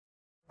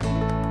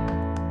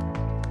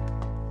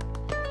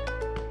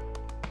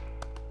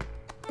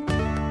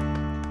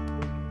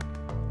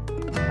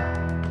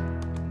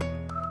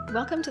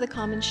Welcome to The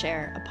Common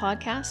Share, a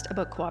podcast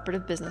about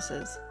cooperative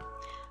businesses.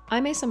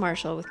 I'm Asa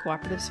Marshall with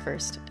Cooperatives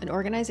First, an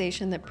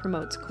organization that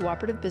promotes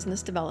cooperative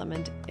business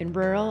development in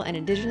rural and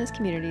Indigenous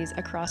communities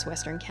across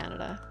Western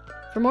Canada.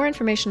 For more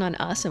information on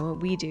us and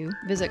what we do,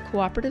 visit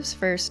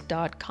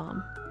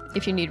cooperativesfirst.com.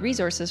 If you need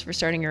resources for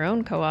starting your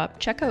own co-op,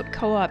 check out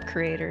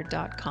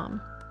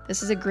coopcreator.com.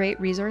 This is a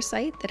great resource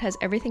site that has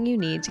everything you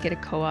need to get a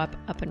co-op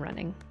up and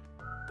running.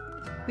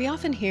 We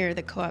often hear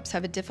that co-ops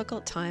have a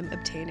difficult time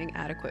obtaining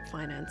adequate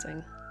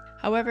financing.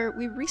 However,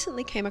 we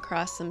recently came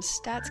across some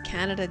Stats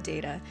Canada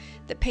data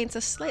that paints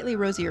a slightly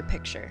rosier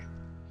picture.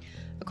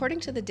 According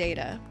to the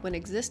data, when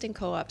existing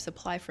co-ops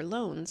apply for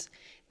loans,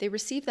 they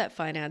receive that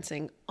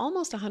financing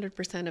almost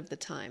 100% of the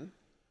time.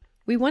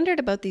 We wondered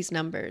about these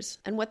numbers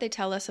and what they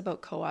tell us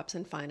about co-ops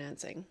and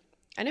financing,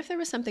 and if there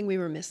was something we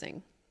were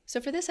missing.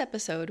 So for this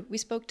episode, we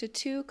spoke to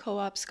two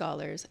co-op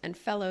scholars and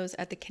fellows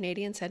at the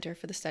Canadian Centre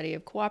for the Study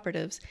of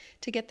Co-operatives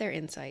to get their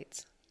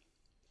insights.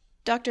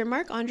 Dr.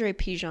 Marc-André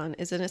Pigeon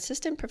is an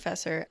assistant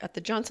professor at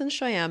the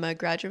Johnson-Shoyama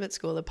Graduate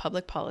School of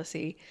Public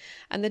Policy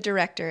and the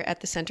director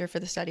at the Centre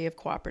for the Study of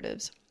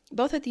Co-operatives,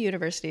 both at the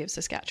University of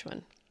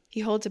Saskatchewan.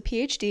 He holds a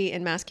PhD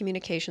in mass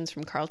communications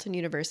from Carleton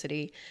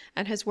University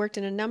and has worked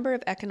in a number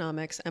of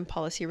economics and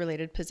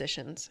policy-related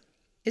positions.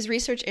 His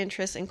research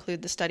interests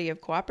include the study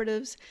of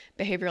cooperatives,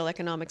 behavioral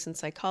economics and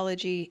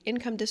psychology,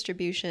 income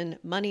distribution,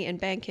 money and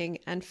banking,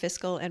 and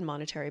fiscal and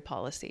monetary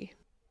policy.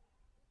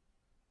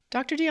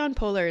 Dr. Dionne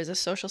Pohler is a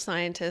social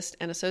scientist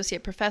and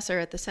associate professor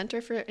at the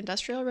Centre for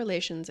Industrial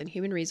Relations and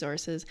Human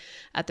Resources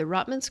at the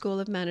Rotman School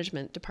of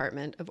Management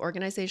Department of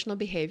Organizational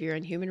Behavior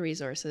and Human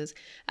Resources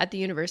at the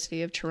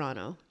University of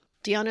Toronto.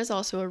 Dionne is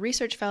also a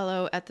research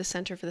fellow at the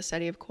Centre for the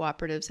Study of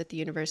Co-operatives at the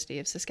University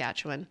of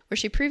Saskatchewan, where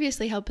she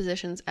previously held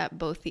positions at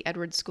both the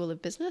Edwards School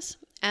of Business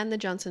and the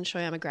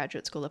Johnson-Shoyama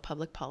Graduate School of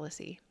Public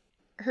Policy.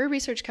 Her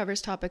research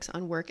covers topics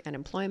on work and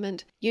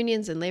employment,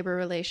 unions and labor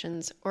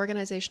relations,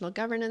 organizational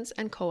governance,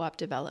 and co-op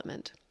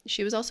development.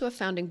 She was also a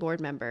founding board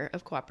member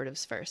of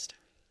Cooperatives First.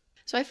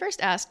 So I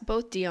first asked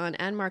both Dionne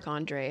and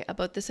Marc-André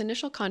about this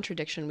initial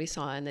contradiction we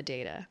saw in the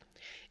data.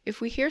 If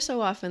we hear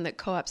so often that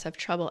co-ops have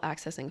trouble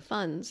accessing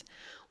funds,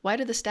 why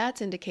do the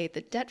stats indicate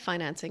that debt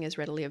financing is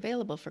readily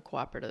available for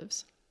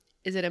cooperatives?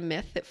 Is it a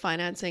myth that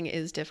financing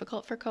is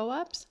difficult for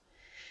co-ops?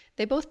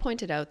 They both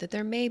pointed out that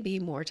there may be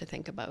more to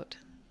think about.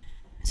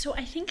 So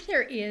I think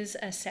there is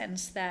a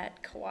sense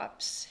that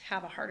co-ops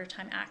have a harder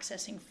time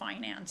accessing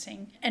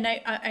financing. And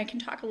I can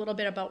talk a little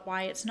bit about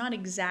why it's not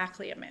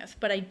exactly a myth,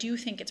 but I do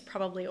think it's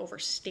probably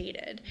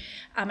overstated.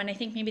 And I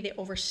think maybe the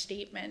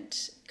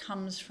overstatement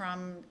comes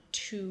from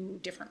two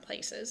different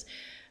places.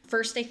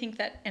 First, I think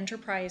that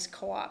enterprise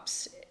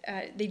co-ops,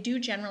 they do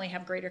generally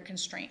have greater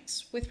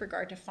constraints with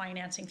regard to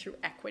financing through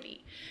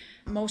equity.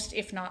 Most,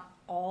 if not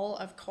all,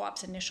 of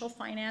co-ops' initial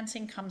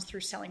financing comes through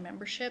selling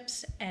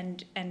memberships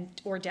and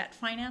or debt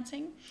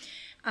financing.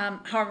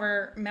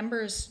 However,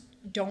 members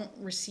don't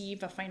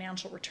receive a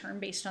financial return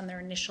based on their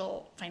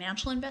initial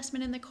financial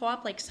investment in the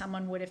co-op, like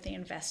someone would if they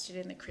invested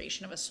in the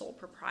creation of a sole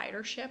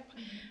proprietorship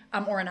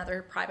or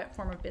another private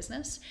form of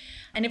business.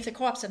 And if the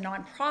co-op's a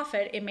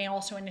nonprofit, it may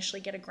also initially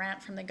get a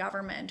grant from the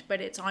government, but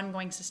its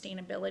ongoing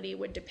sustainability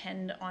would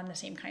depend on the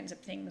same kinds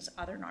of things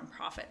other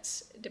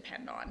nonprofits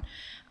depend on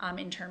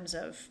in terms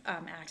of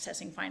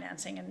accessing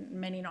financing, and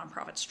many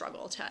nonprofits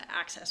struggle to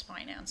access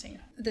financing.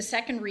 The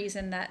second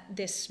reason that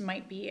this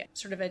might be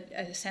sort of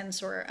a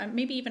sense or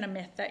maybe even a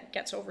myth that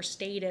gets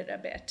overstated a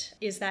bit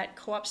is that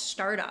co-op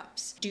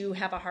startups do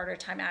have a harder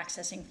time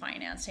accessing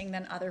financing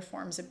than other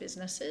forms of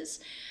businesses,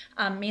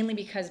 mainly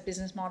because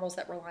business models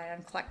that rely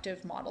on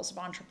collective models of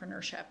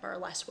entrepreneurship are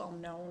less well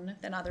known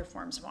than other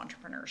forms of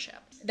entrepreneurship.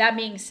 That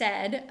being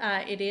said,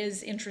 it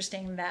is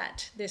interesting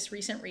that this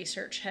recent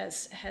research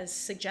has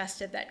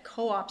suggested that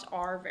co-ops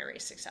are very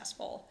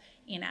successful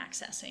in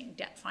accessing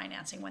debt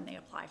financing when they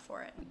apply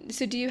for it.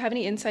 So do you have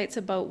any insights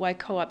about why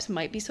co-ops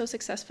might be so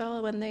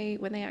successful when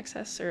they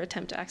access or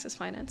attempt to access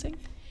financing?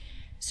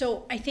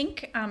 So I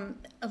think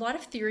a lot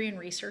of theory and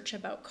research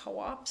about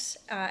co-ops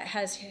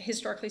has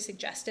historically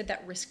suggested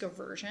that risk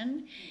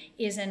aversion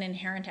is an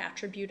inherent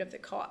attribute of the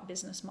co-op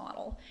business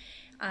model.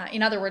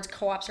 In other words,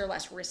 co-ops are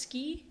less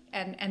risky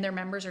and their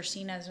members are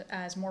seen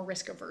as more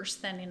risk averse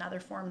than in other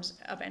forms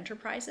of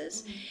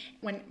enterprises. Mm-hmm.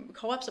 When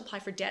co-ops apply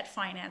for debt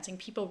financing,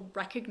 people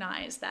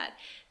recognize that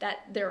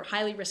they're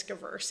highly risk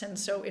averse. And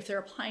so if they're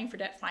applying for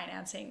debt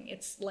financing,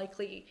 it's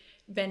likely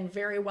been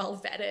very well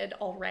vetted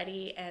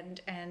already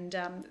and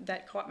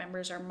that co-op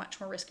members are much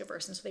more risk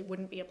averse, and so they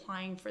wouldn't be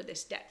applying for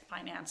this debt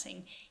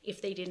financing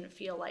if they didn't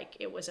feel like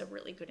it was a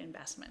really good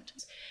investment.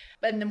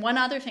 But then one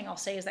other thing I'll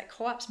say is that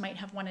co-ops might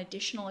have one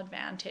additional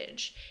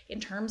advantage in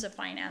terms of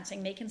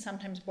financing. They can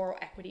sometimes borrow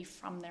equity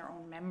from their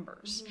own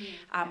members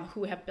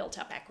who have built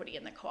up equity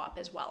in the co-op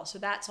as well. So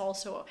that's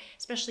also,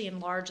 especially in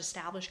large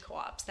established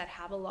co-ops that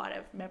have a lot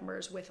of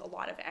members with a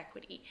lot of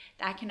equity,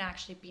 that can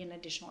actually be an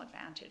additional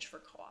advantage for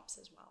co-ops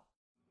as well.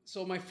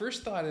 So my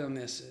first thought on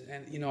this,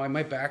 and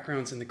my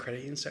background's in the credit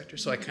union sector,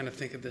 so I kind of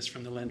think of this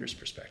from the lender's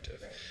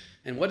perspective.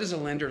 And what does a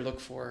lender look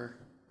for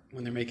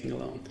when they're making a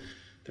loan?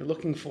 they're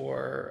looking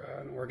for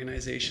an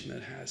organization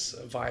that has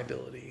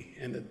viability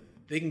and that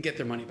they can get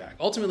their money back.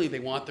 Ultimately, they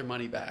want their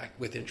money back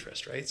with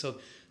interest, right? So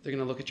they're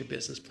going to look at your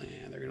business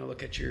plan. They're going to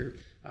look at your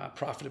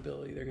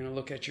profitability. They're going to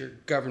look at your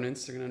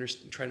governance. They're going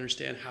to try to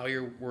understand how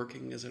you're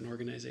working as an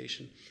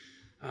organization.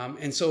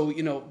 And so,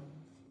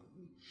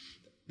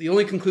 the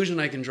only conclusion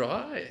I can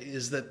draw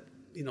is that,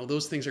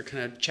 those things are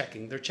kind of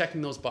checking. They're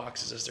checking those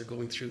boxes as they're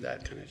going through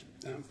that kind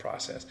of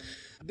process.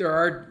 There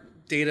are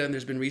data and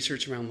there's been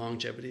research around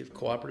longevity of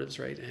cooperatives,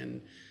 right?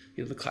 And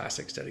the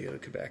classic study out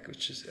of Quebec,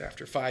 which is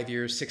after 5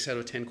 years, 6 out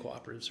of 10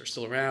 cooperatives are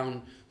still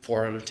around,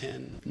 4 out of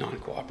 10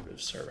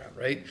 non-cooperatives are around,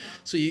 right?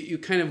 So you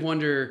kind of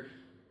wonder,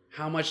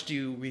 how much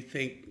do we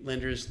think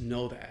lenders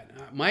know that?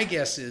 My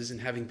guess is, and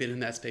having been in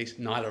that space,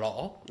 not at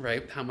all,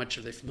 right? How much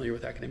are they familiar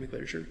with academic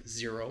literature?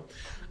 Zero.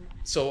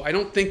 So I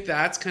don't think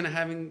that's kind of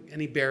having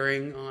any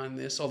bearing on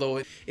this,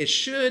 although it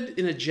should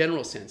in a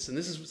general sense. And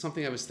this is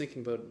something I was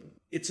thinking about.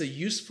 It's a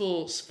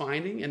useful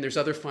finding, and there's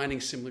other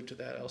findings similar to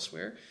that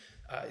elsewhere.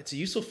 It's a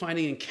useful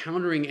finding in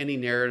countering any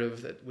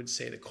narrative that would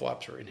say that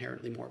co-ops are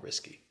inherently more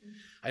risky.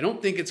 I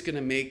don't think it's going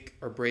to make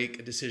or break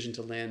a decision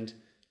to lend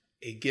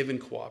a given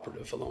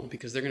cooperative a loan,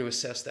 because they're going to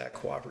assess that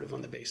cooperative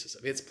on the basis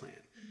of its plan.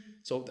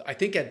 So I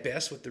think at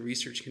best what the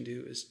research can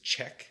do is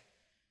check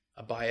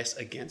a bias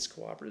against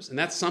cooperatives, and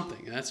that's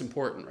something, and that's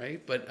important,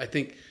 right? But I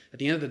think at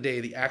the end of the day,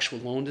 the actual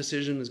loan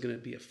decision is going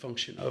to be a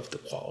function of the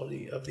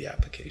quality of the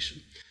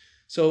application.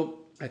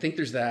 So I think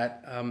there's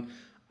that.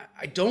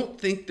 I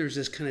don't think there's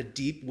this kind of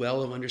deep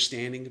well of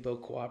understanding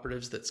about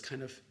cooperatives that's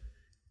kind of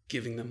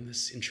giving them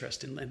this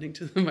interest in lending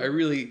to them. I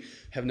really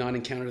have not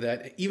encountered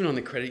that. Even on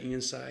the credit union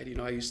side,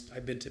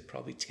 I've been to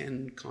probably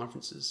 10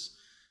 conferences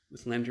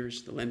with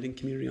lenders, the lending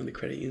community on the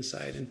credit union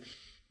side, and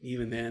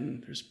even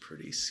then there's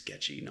pretty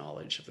sketchy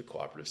knowledge of the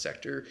cooperative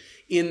sector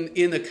in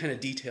a kind of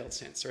detailed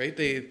sense, right?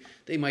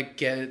 They might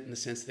get it in the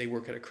sense that they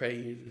work at a credit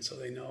union, and so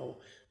they know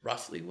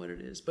roughly what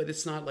it is, but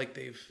it's not like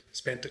they've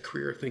spent a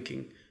career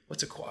thinking,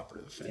 what's a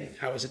cooperative and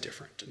how is it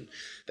different? And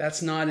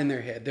that's not in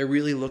their head. They're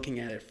really looking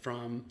at it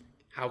from,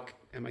 how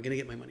am I going to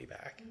get my money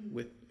back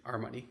with our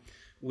money,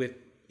 with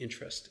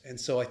interest? And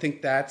so I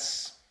think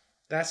that's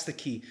the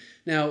key.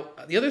 Now,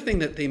 the other thing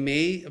that they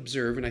may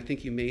observe, and I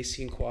think you may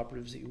see in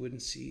cooperatives that you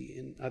wouldn't see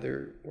in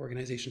other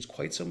organizations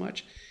quite so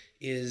much,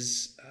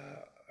 is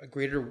a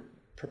greater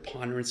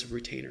preponderance of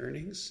retained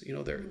earnings.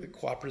 The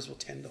cooperatives will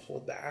tend to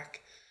hold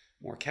back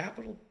more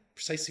capital,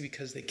 precisely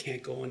because they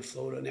can't go and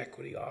float an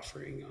equity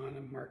offering on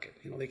a market.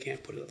 They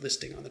can't put a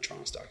listing on the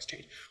Toronto Stock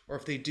Exchange. Or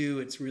if they do,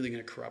 it's really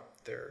going to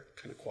corrupt their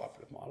kind of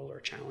cooperative model or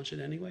challenge it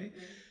anyway.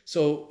 Mm-hmm.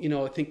 So,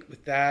 I think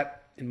with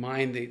that in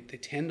mind, they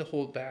tend to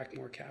hold back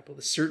more capital.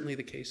 That's certainly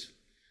the case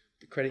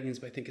with the credit unions,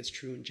 but I think it's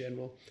true in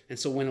general. And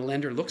so when a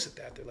lender looks at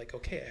that, they're like,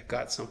 okay, I've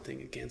got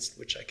something against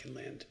which I can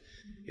lend.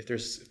 Mm-hmm.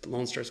 If the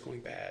loan starts going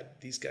bad,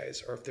 these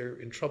guys, or if they're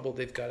in trouble,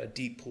 they've got a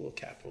deep pool of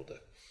capital to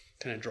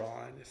kind of draw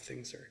on if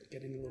things are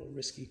getting a little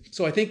risky.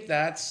 So I think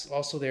that's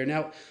also there.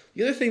 Now,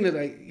 the other thing that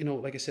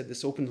like I said,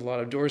 this opened a lot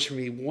of doors for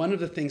me. One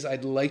of the things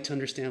I'd like to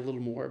understand a little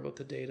more about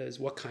the data is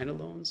what kind of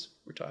loans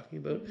we're talking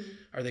about.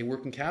 Mm-hmm. Are they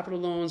working capital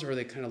loans, or are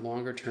they kind of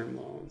longer term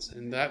loans?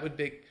 And I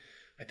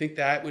think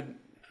that would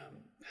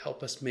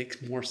help us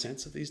make more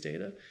sense of these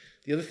data.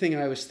 The other thing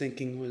I was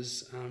thinking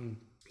was,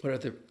 what are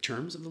the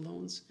terms of the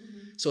loans? Mm-hmm.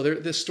 So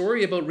the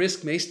story about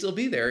risk may still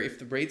be there if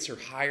the rates are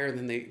higher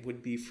than they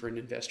would be for an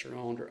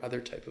investor-owned or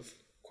other type of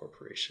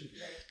corporation.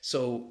 Right.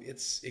 So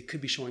it could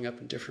be showing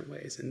up in different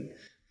ways. And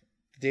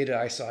the data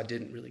I saw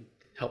didn't really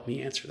help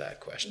me answer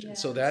that question. Yeah,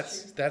 so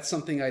that's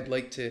something I'd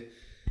like to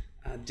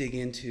dig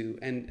into.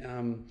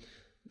 And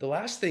the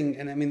last thing,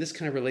 and I mean, this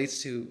kind of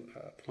relates to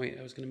a point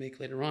I was going to make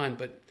later on,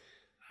 but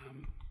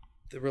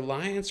the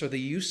reliance or the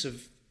use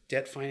of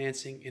debt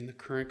financing in the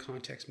current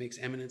context makes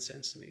eminent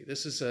sense to me.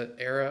 This is an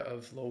era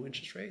of low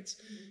interest rates.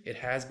 Mm-hmm. It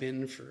has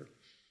been for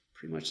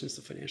pretty much since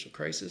the financial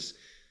crisis,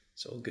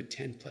 so a good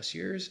 10 plus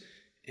years.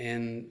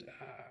 And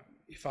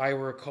if I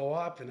were a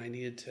co-op and I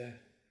needed to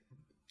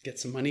get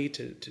some money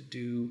to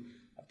do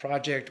a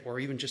project, or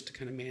even just to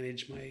kind of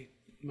manage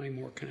my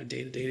more kind of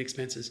day-to-day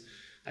expenses,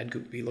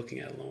 I'd be looking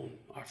at a loan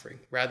offering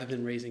rather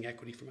than raising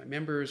equity for my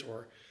members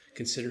or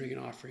considering an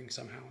offering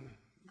somehow in the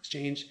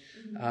exchange.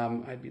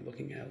 Mm-hmm. I'd be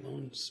looking at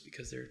loans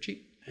because they're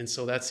cheap. And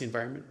so that's the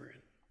environment we're in.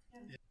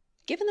 Yeah.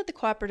 Given that the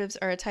cooperatives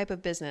are a type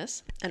of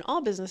business, and all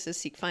businesses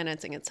seek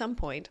financing at some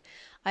point,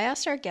 I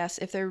asked our guests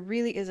if there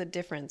really is a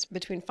difference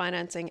between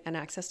financing and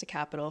access to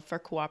capital for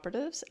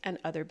cooperatives and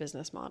other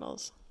business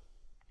models.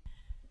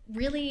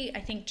 Really,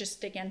 I think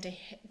just again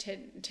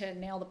to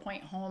nail the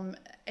point home,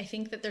 I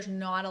think that there's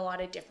not a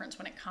lot of difference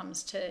when it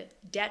comes to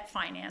debt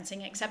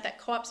financing, except that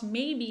co-ops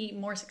may be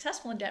more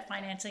successful in debt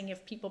financing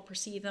if people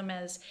perceive them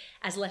as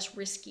less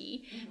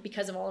risky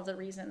because of all of the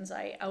reasons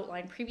I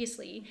outlined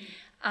previously.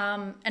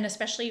 And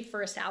especially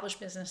for established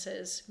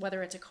businesses,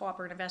 whether it's a co-op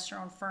or an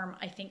investor-owned firm,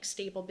 I think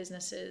stable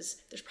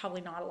businesses, there's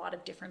probably not a lot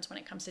of difference when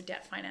it comes to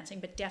debt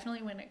financing, but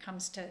definitely when it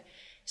comes to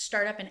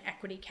startup and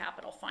equity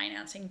capital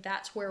financing,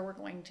 that's where we're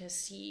going to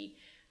see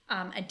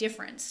a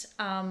difference.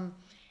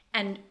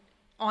 And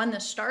On the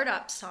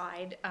startup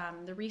side,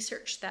 the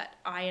research that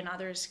I and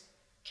others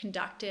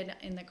conducted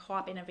in the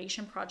Co-op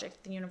Innovation Project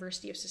at the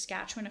University of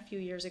Saskatchewan a few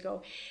years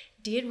ago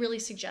did really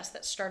suggest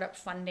that startup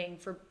funding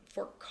for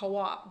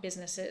co-op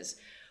businesses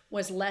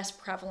was less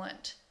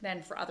prevalent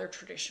than for other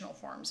traditional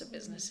forms of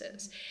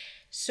businesses.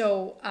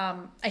 So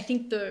I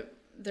think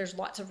there's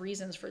lots of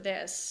reasons for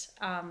this.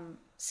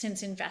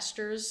 Since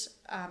investors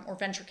or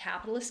venture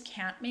capitalists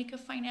can't make a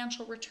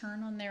financial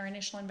return on their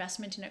initial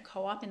investment in a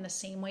co-op in the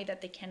same way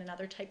that they can in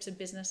other types of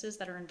businesses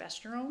that are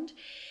investor-owned,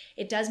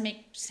 it does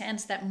make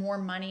sense that more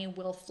money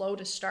will flow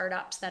to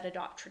startups that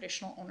adopt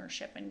traditional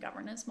ownership and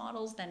governance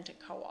models than to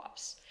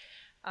co-ops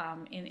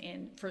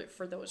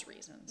for those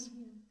reasons.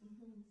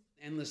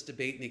 Endless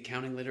debate in the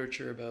accounting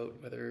literature about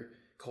whether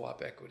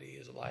co-op equity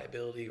is a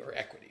liability or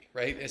equity,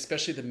 right?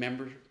 Especially the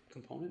member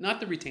component, not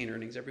the retained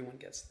earnings. Everyone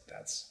gets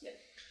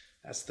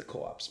that's the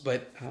co-ops,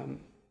 but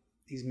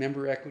these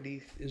member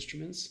equity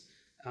instruments,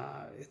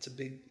 it's a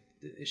big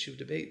issue of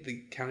debate.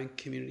 The accounting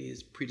community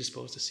is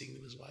predisposed to seeing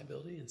them as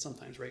liability, and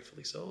sometimes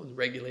rightfully so, and the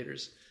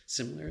regulators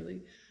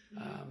similarly.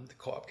 The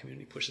co-op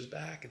community pushes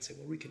back and say,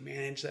 well, we can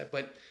manage that.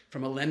 But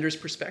from a lender's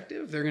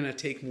perspective, they're going to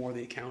take more of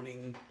the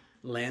accounting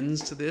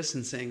lens to this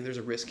and saying there's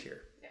a risk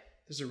here.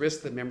 There's a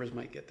risk that members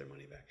might get their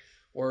money back.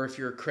 Or if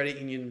you're a credit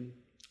union,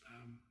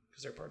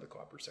 because they're part of the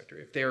cooperative sector,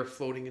 if they're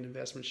floating an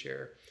investment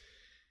share,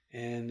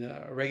 and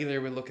a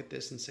regulator would look at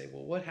this and say,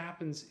 well, what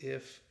happens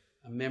if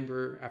a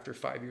member, after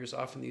 5 years,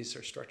 often these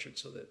are structured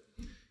so that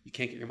you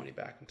can't get your money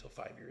back until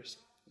 5 years.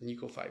 And you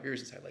go 5 years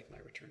and say, I'd like my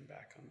return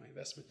back on my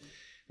investment.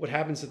 What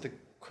happens if the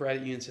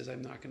credit union says,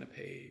 I'm not going to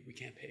pay, we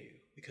can't pay you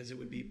because it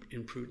would be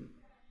imprudent?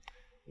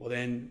 Well,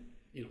 then,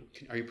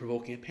 are you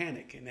provoking a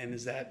panic? And then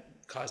does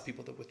that cause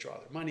people to withdraw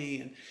their money?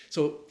 And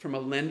so from a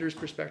lender's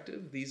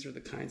perspective, these are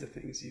the kinds of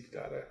things you've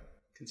got to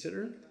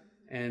consider.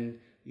 And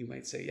you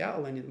might say, yeah,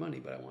 I'll lend you the money,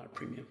 but I want a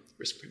premium,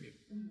 risk premium.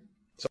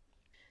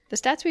 The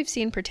stats we've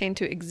seen pertain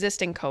to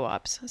existing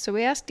co-ops, so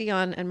we asked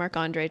Dionne and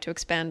Marc-André to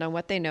expand on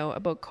what they know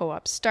about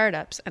co-op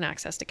startups and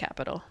access to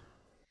capital.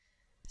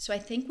 So I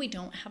think we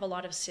don't have a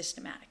lot of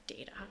systematic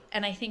data.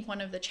 And I think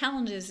one of the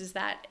challenges is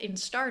that in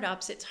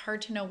startups, it's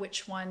hard to know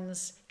which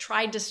ones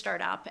tried to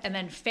start up and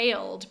then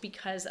failed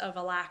because of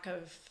a lack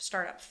of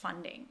startup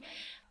funding.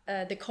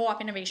 The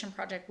Co-op Innovation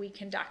Project we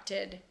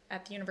conducted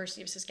at the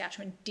University of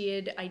Saskatchewan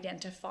did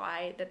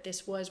identify that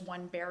this was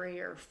one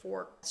barrier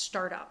for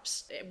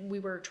startups. We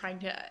were trying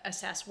to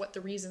assess what the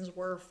reasons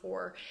were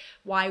for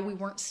why we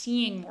weren't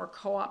seeing more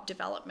co-op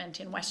development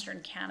in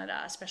Western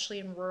Canada, especially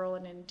in rural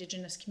and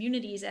Indigenous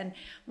communities. And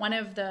one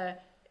of the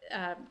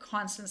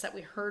constants that we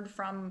heard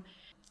from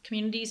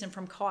communities and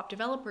from co-op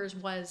developers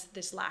was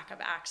this lack of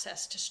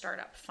access to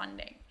startup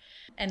funding.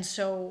 And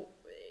so,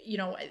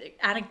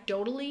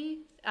 anecdotally,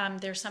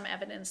 there's some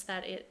evidence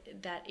that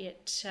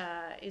it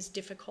is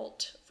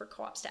difficult for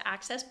co-ops to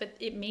access, but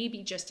it may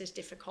be just as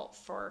difficult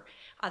for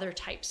other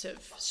types of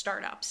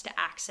startups to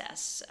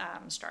access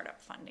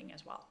startup funding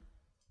as well.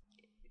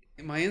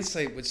 My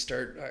insight would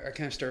start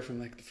from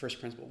like the first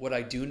principle. What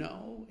I do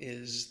know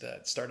is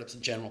that startups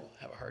in general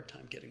have a hard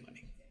time getting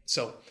money.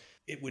 So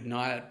it would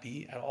not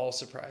be at all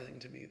surprising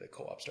to me that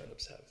co-op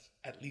startups have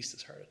at least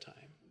as hard a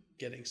time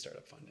getting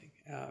startup funding.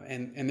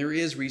 And there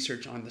is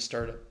research on the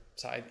startup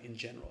side in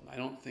general. I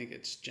don't think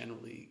it's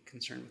generally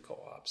concerned with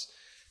co-ops.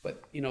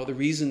 But, the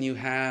reason you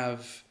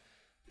have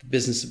the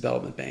Business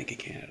Development Bank of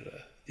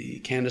Canada, the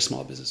Canada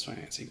Small Business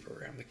Financing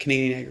Program, the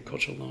Canadian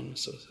Agricultural Loan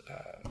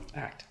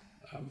Act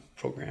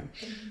program,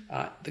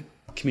 the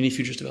Community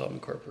Futures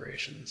Development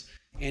Corporations,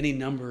 any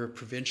number of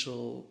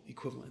provincial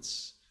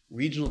equivalents,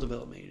 regional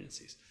development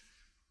agencies,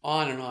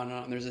 on and on and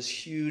on. There's this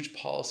huge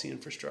policy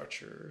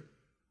infrastructure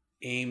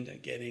aimed at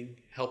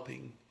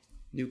helping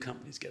new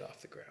companies get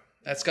off the ground.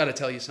 That's got to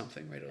tell you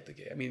something right out the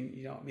gate. I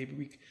mean,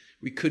 maybe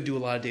we could do a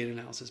lot of data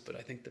analysis, but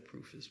I think the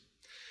proof is...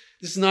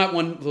 This is not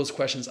one of those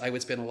questions I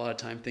would spend a lot of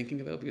time thinking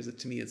about because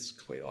to me it's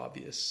quite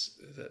obvious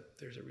that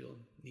there's a real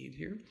need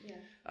here.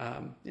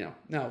 Yeah.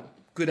 Now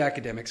good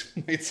academics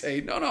might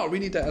say, no, we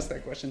need to ask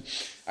that question.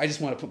 I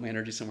just want to put my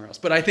energy somewhere else.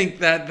 But I think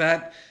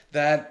that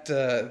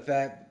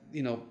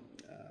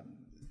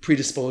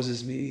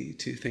predisposes me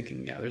to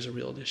thinking, there's a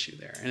real issue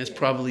there, and it's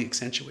probably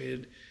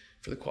accentuated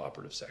for the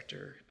cooperative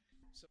sector.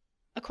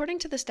 According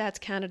to the Stats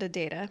Canada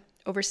data,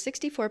 over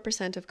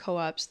 64% of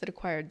co-ops that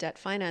acquired debt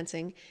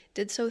financing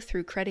did so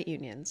through credit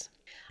unions.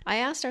 I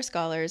asked our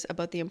scholars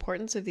about the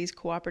importance of these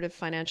cooperative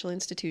financial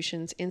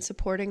institutions in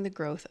supporting the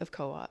growth of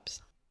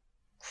co-ops.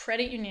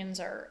 Credit unions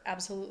are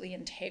absolutely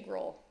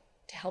integral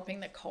to helping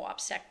the co-op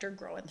sector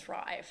grow and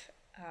thrive.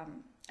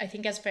 I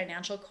think as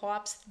financial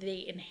co-ops,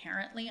 they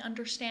inherently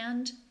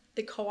understand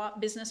the co-op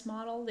business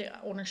model,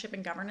 the ownership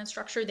and governance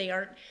structure. They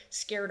aren't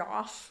scared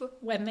off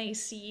when they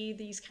see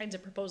these kinds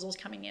of proposals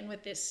coming in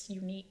with this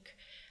unique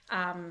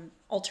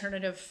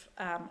alternative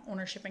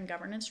ownership and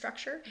governance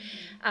structure.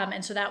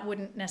 And so that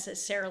wouldn't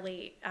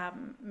necessarily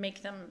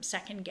make them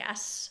second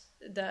guess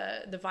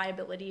the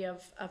viability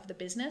of the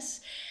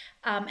business.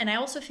 And I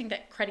also think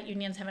that credit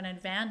unions have an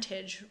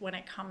advantage when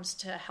it comes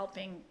to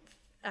helping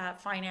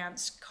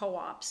finance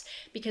co-ops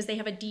because they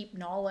have a deep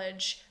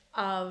knowledge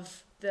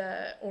of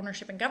the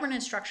ownership and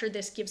governance structure.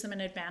 This gives them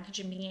an advantage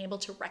in being able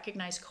to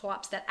recognize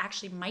co-ops that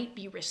actually might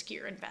be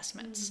riskier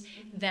investments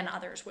than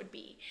others would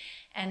be.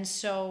 And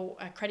so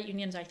credit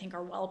unions, I think,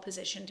 are well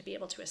positioned to be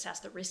able to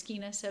assess the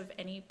riskiness of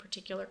any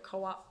particular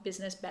co-op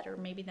business better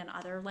maybe than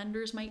other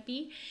lenders might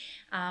be.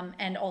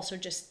 And also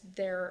just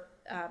their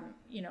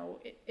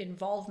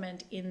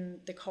involvement in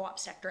the co-op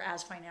sector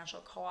as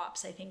financial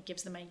co-ops, I think,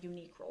 gives them a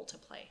unique role to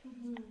play.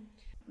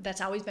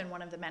 That's always been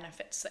one of the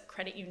benefits that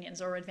credit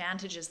unions, or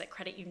advantages that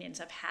credit unions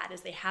have had,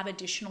 is they have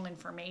additional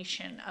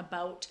information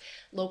about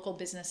local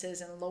businesses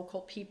and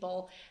local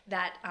people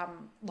that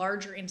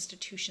larger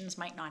institutions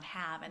might not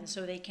have. And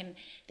so they can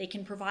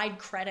provide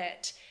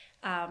credit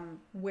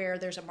where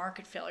there's a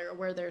market failure,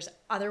 where there's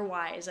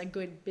otherwise a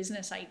good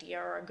business idea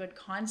or a good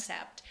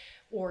concept,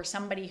 or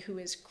somebody who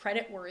is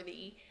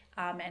creditworthy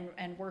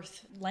and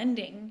worth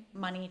lending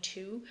money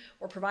to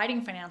or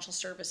providing financial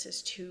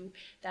services to,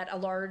 that a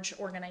large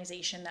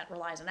organization that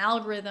relies on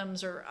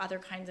algorithms or other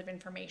kinds of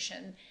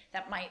information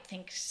that might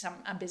think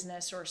a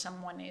business or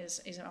someone is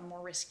a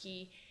more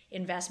risky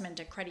investment,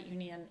 a credit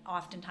union,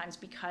 oftentimes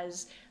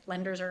because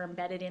lenders are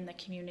embedded in the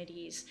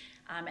communities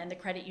and the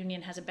credit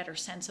union has a better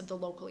sense of the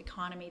local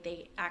economy,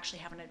 they actually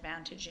have an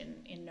advantage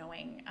in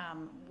knowing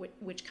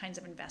which kinds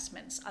of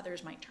investments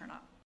others might turn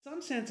up. In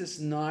some sense, it's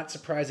not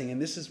surprising,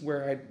 and this is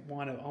where I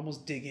want to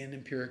almost dig in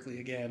empirically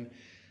again.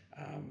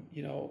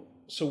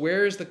 So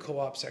where is the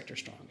co-op sector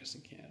strongest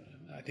in Canada?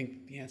 I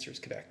think the answer is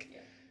Quebec.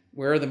 Yeah.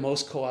 Where are the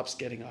most co-ops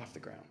getting off the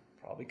ground?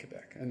 Probably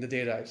Quebec, and the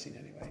data I've seen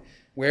anyway.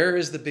 Where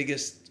is the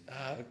biggest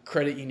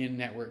credit union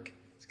network?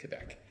 It's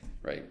Quebec,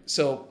 right?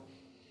 So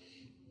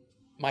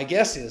my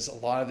guess is a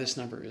lot of this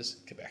number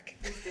is Quebec.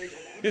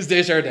 It's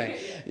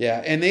Desjardins.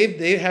 Yeah, and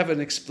they have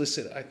an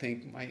explicit, I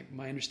think,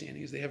 my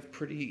understanding is they have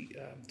pretty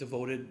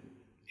devoted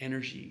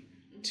energy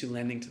to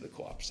lending to the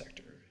co-op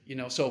sector.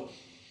 So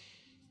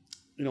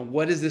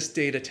what is this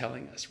data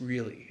telling us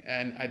really?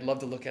 And I'd love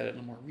to look at it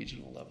on a more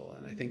regional level,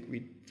 and I think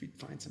we'd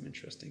find some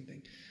interesting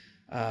thing.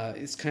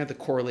 It's kind of the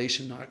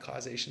correlation, not a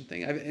causation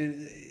thing.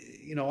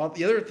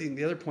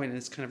 The other point, and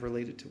it's kind of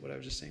related to what I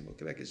was just saying about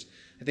Quebec, is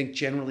I think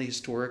generally,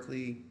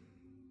 historically,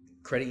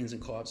 credit unions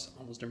and co-ops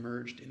almost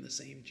emerged in the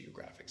same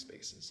geographic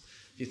spaces.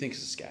 If you think of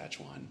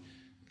Saskatchewan,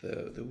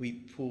 the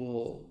wheat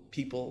pool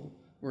people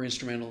were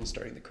instrumental in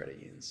starting the credit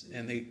unions,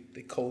 and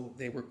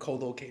they were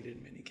co-located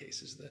in many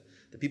cases.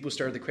 The people who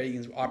started the credit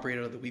unions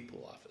operated out of the wheat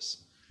pool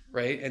office,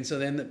 right? And so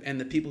then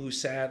the people who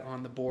sat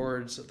on the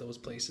boards of those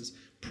places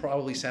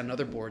probably sat on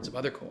other boards of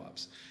other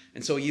co-ops.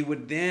 And so you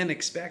would then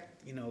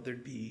expect,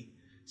 there'd be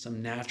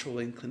some natural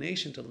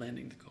inclination to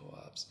lending to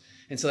co-ops.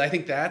 And so I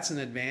think that's an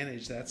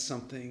advantage. That's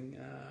something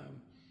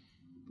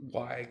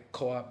why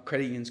co-op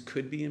credit unions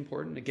could be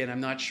important. Again,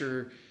 I'm not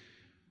sure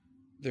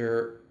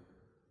they're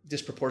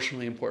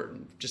disproportionately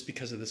important just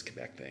because of this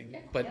Quebec thing.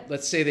 But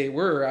let's say they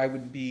were, I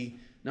would be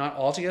not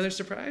altogether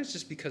surprised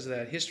just because of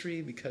that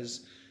history,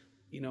 because,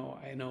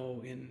 I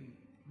know in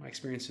my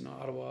experience in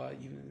Ottawa,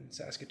 even in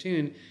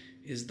Saskatoon,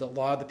 is a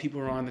lot of the people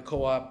who are on the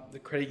co-op, the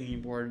credit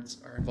union boards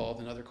are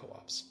involved in other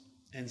co-ops.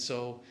 And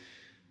so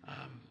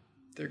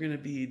they're going to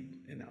be,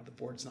 the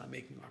board's not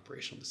making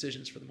operational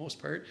decisions for the most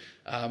part,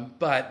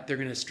 but they're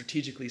going to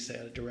strategically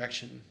set a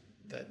direction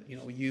that,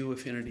 you,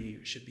 Affinity,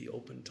 should be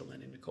open to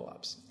lending to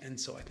co-ops. And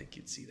so I think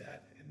you'd see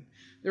that. And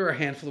there are a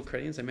handful of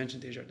credit unions. I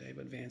mentioned Desjardins,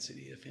 but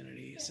Vancity,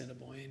 Affinity,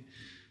 Assiniboine,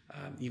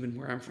 even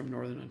where I'm from,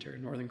 Northern Ontario,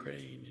 Northern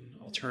Credit Union,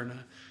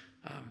 Alterna,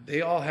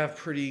 they all have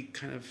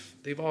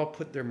they've all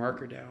put their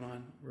marker down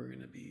on, we're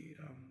going to be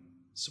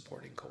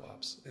supporting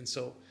co-ops. And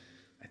so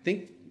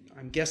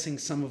I'm guessing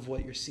some of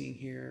what you're seeing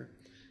here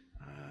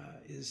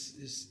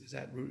is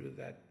that root of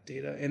that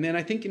data. And then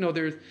I think,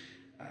 I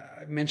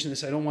mentioned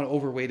this, I don't want to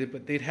overweight it,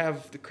 but the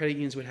credit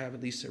unions would have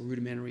at least a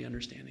rudimentary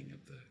understanding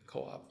of the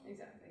co-op.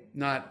 Exactly.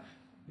 Not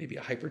maybe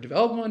a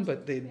hyper-developed one,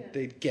 but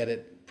they'd get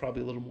it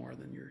probably a little more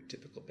than your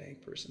typical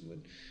bank person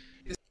would.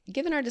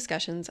 Given our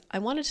discussions, I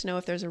wanted to know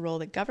if there's a role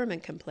that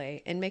government can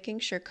play in making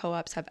sure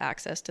co-ops have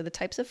access to the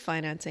types of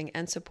financing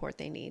and support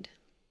they need.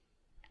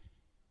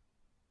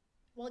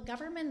 Well,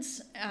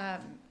 governments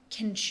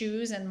can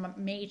choose and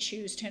may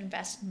choose to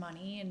invest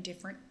money in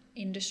different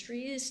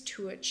industries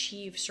to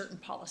achieve certain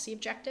policy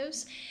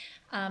objectives.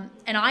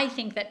 And I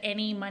think that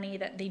any money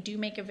that they do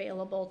make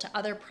available to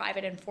other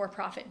private and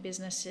for-profit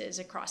businesses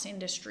across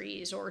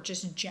industries or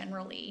just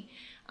generally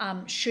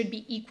should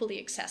be equally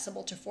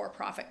accessible to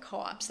for-profit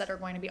co-ops that are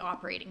going to be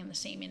operating in the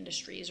same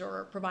industries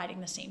or providing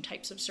the same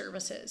types of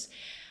services.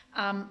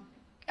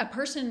 A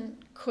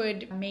person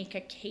could make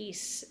a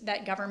case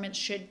that governments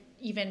should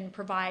even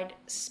provide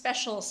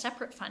special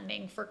separate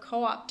funding for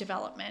co-op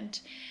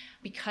development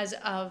because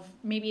of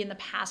maybe in the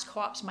past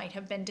co-ops might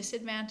have been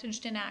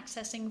disadvantaged in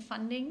accessing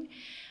funding.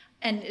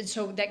 And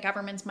so that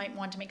governments might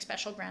want to make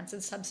special grants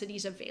and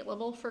subsidies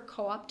available for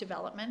co-op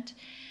development,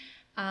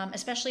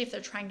 especially if they're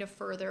trying to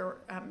further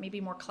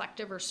maybe more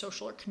collective or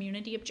social or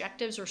community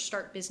objectives or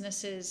start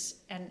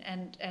businesses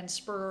and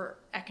spur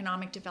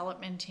economic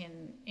development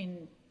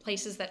in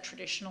places that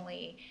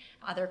traditionally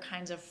other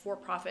kinds of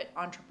for-profit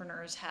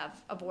entrepreneurs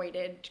have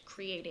avoided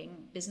creating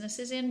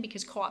businesses in,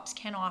 because co-ops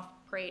can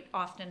operate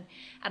often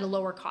at a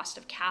lower cost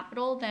of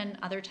capital than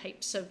other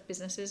types of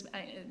businesses,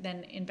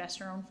 than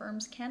investor-owned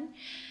firms can.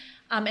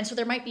 And so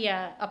there might be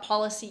a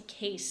policy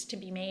case to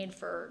be made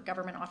for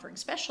government offering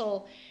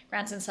special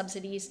grants and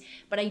subsidies.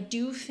 But I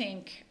do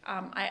think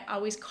I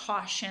always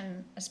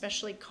caution,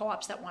 especially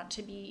co-ops that want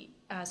to be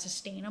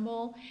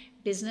sustainable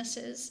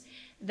businesses,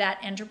 that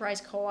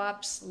enterprise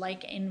co-ops,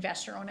 like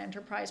investor-owned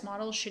enterprise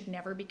models, should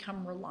never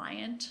become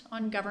reliant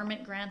on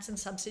government grants and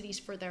subsidies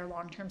for their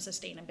long-term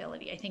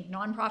sustainability. I think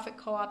nonprofit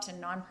co-ops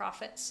and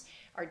nonprofits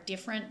are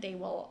different. They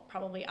will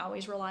probably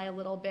always rely a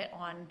little bit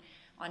on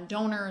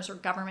donors or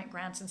government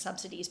grants and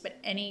subsidies, but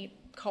any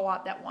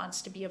co-op that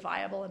wants to be a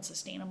viable and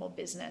sustainable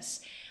business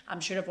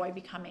should avoid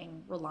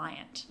becoming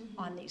reliant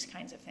on these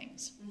kinds of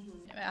things.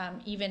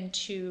 Even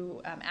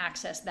to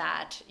access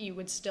that, you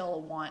would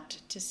still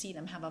want to see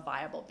them have a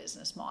viable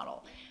business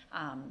model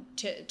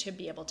to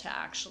be able to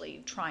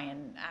actually try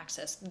and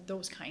access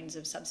those kinds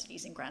of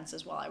subsidies and grants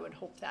as well. I would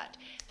hope that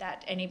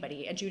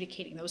anybody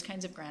adjudicating those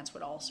kinds of grants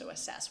would also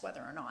assess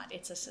whether or not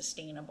it's a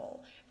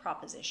sustainable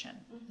proposition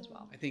as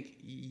well. I think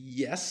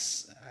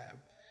yes.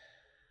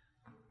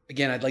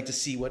 Again, I'd like to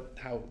see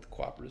how the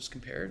cooperatives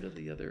compare to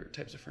the other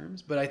types of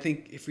firms. But I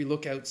think if we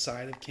look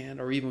outside of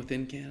Canada or even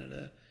within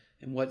Canada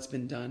and what's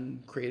been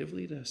done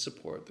creatively to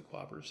support the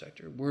cooperative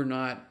sector,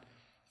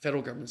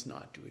 federal government's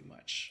not doing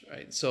much,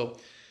 right? So,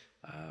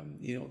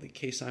 the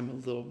case I'm a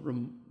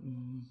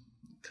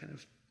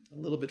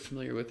little bit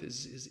familiar with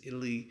is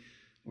Italy,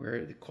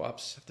 where the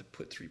co-ops have to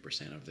put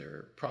 3% of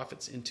their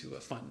profits into a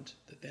fund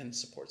that then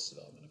supports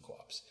development of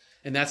co-ops.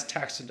 And that's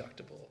tax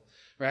deductible,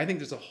 right? I think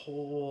there's a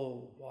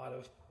whole lot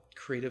of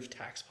creative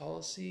tax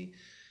policy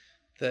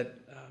that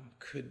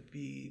could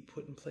be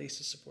put in place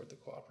to support the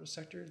cooperative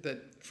sector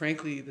that,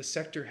 frankly, the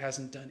sector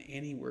hasn't done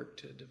any work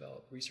to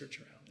develop research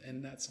around.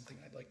 And that's something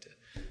I'd like to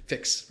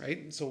fix, right?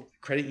 And so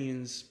credit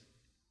unions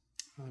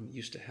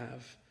used to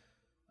have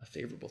a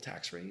favorable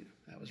tax rate.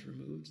 That was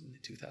removed in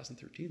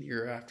 2013, the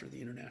year after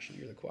the International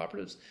Year of the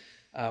Cooperatives.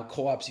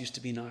 Co-ops used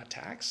to be not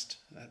taxed.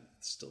 That's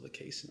still the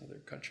case in other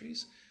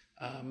countries.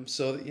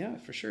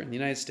 For sure. In the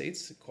United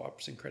States, the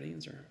co-ops and credit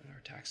unions are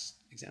tax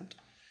exempt.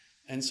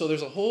 And so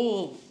there's a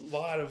whole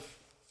lot of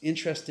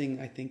interesting,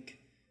 I think,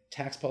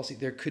 tax policy.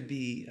 There could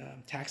be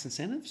tax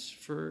incentives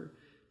for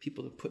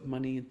people to put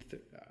money into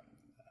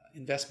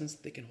investments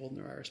that they can hold in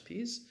their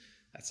RSPs.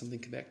 That's something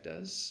Quebec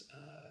does.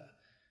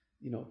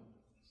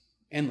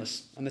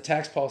 Endless. On the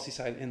tax policy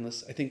side,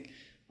 endless. I think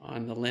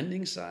on the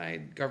lending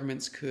side,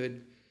 governments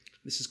could,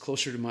 this is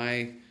closer to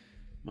my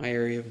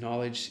area of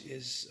knowledge,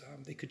 is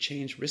they could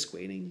change risk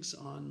weightings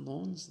on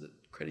loans that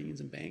credit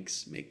unions and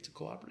banks make to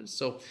cooperatives.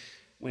 So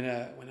when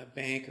a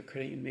bank or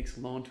credit union makes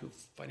a loan to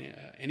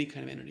any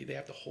kind of entity, they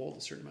have to hold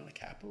a certain amount of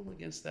capital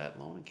against that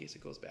loan in case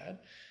it goes bad.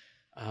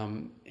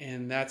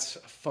 And that's a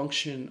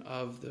function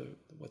of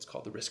what's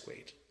called the risk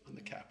weight on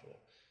the capital,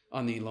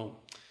 on the loan.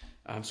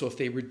 So if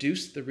they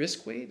reduced the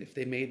risk weight, if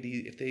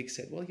they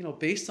said, well,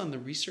 based on the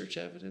research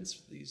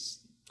evidence, these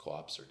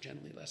co-ops are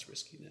generally less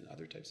risky than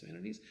other types of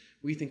entities,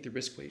 we think the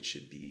risk weight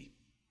should be,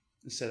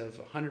 instead of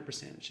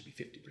 100%, it should be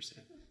 50%.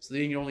 So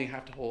then you only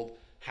have to hold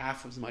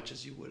half as much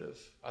as you would have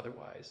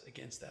otherwise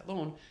against that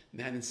loan, and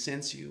that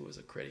incents you as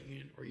a credit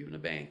union or even a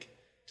bank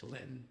to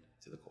lend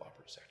to the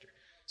cooperative sector.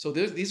 So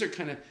these are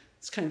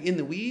it's kind of in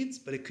the weeds,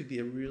 but it could be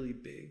a really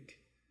big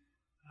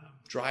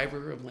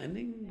driver of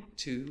lending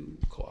to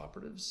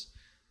cooperatives.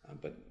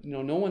 But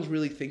no one's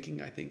really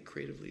thinking, I think,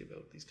 creatively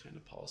about these kind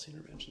of policy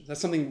interventions. That's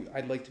something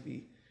I'd like to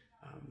be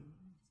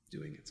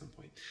doing at some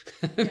point.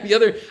 Yeah.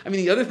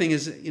 The other thing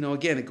is,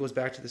 again, it goes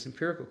back to this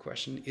empirical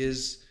question: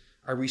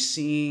 are we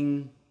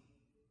seeing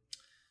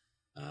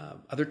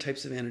other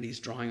types of entities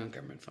drawing on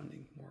government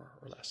funding more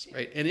or less,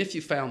 right? And if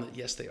you found that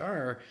yes, they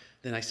are,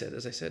 then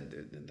as I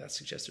said, that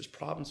suggests there's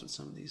problems with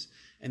some of these.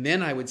 And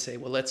then I would say,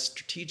 well, let's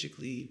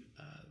strategically,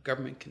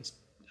 government can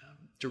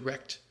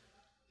direct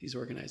these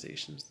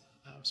organizations,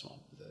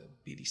 the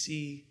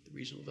BDC, the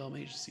regional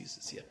development agencies,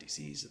 the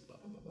CFDCs, blah,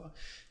 blah, blah, blah.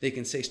 They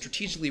can say,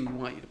 strategically, we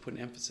want you to put an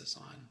emphasis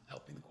on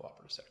helping the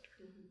cooperative sector.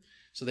 Mm-hmm.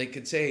 So they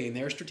could say in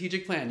their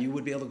strategic plan, you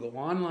would be able to go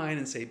online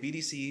and say,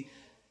 BDC,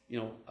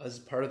 as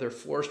part of their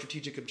 4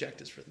 strategic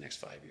objectives for the next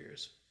 5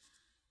 years,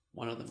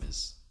 one of them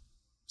is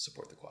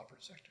support the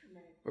cooperative sector.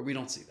 Right. But we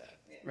don't see that,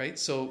 right?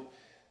 So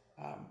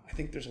I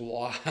think there's a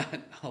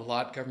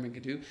lot government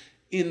can do.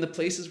 In the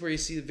places where you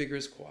see the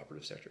vigorous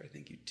cooperative sector, I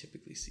think you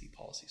typically see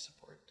policy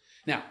support.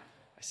 Now,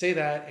 I say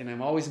that, and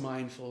I'm always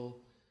mindful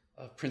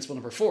of principle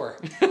number 4.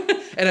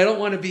 And I don't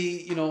want to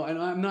be, and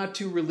I'm not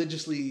too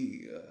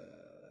religiously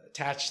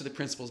attached to the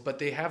principles, but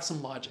they have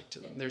some logic to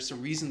them. There's a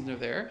reason they're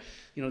there.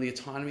 The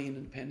autonomy and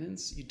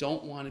independence. You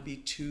don't want to be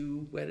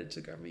too wedded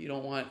to government. You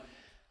don't want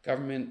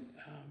government,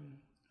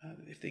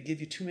 if they give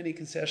you too many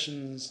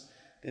concessions,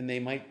 then they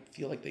might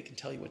feel like they can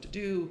tell you what to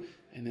do,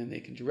 and then they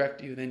can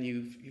direct you. Then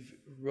you've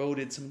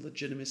eroded some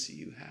legitimacy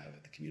you have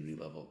at the community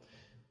level.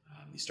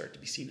 you start to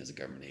be seen as a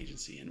government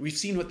agency. And we've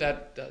seen what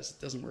that does. It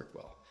doesn't work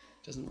well.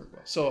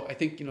 So I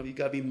think, you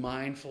got to be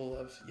mindful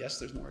of, yes,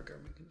 there's more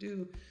government can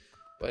do,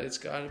 but we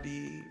got to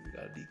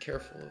be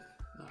careful of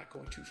not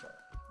going too far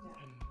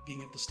and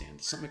being able to stand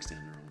to some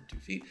extent on our own 2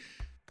 feet.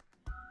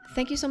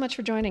 Thank you so much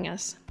for joining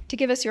us. To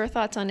give us your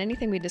thoughts on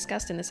anything we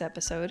discussed in this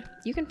episode,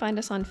 you can find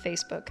us on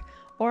Facebook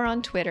or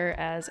on Twitter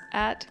as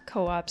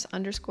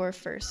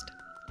 @coops_first.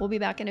 We'll be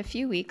back in a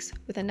few weeks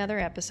with another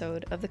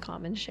episode of The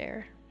Common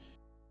Share.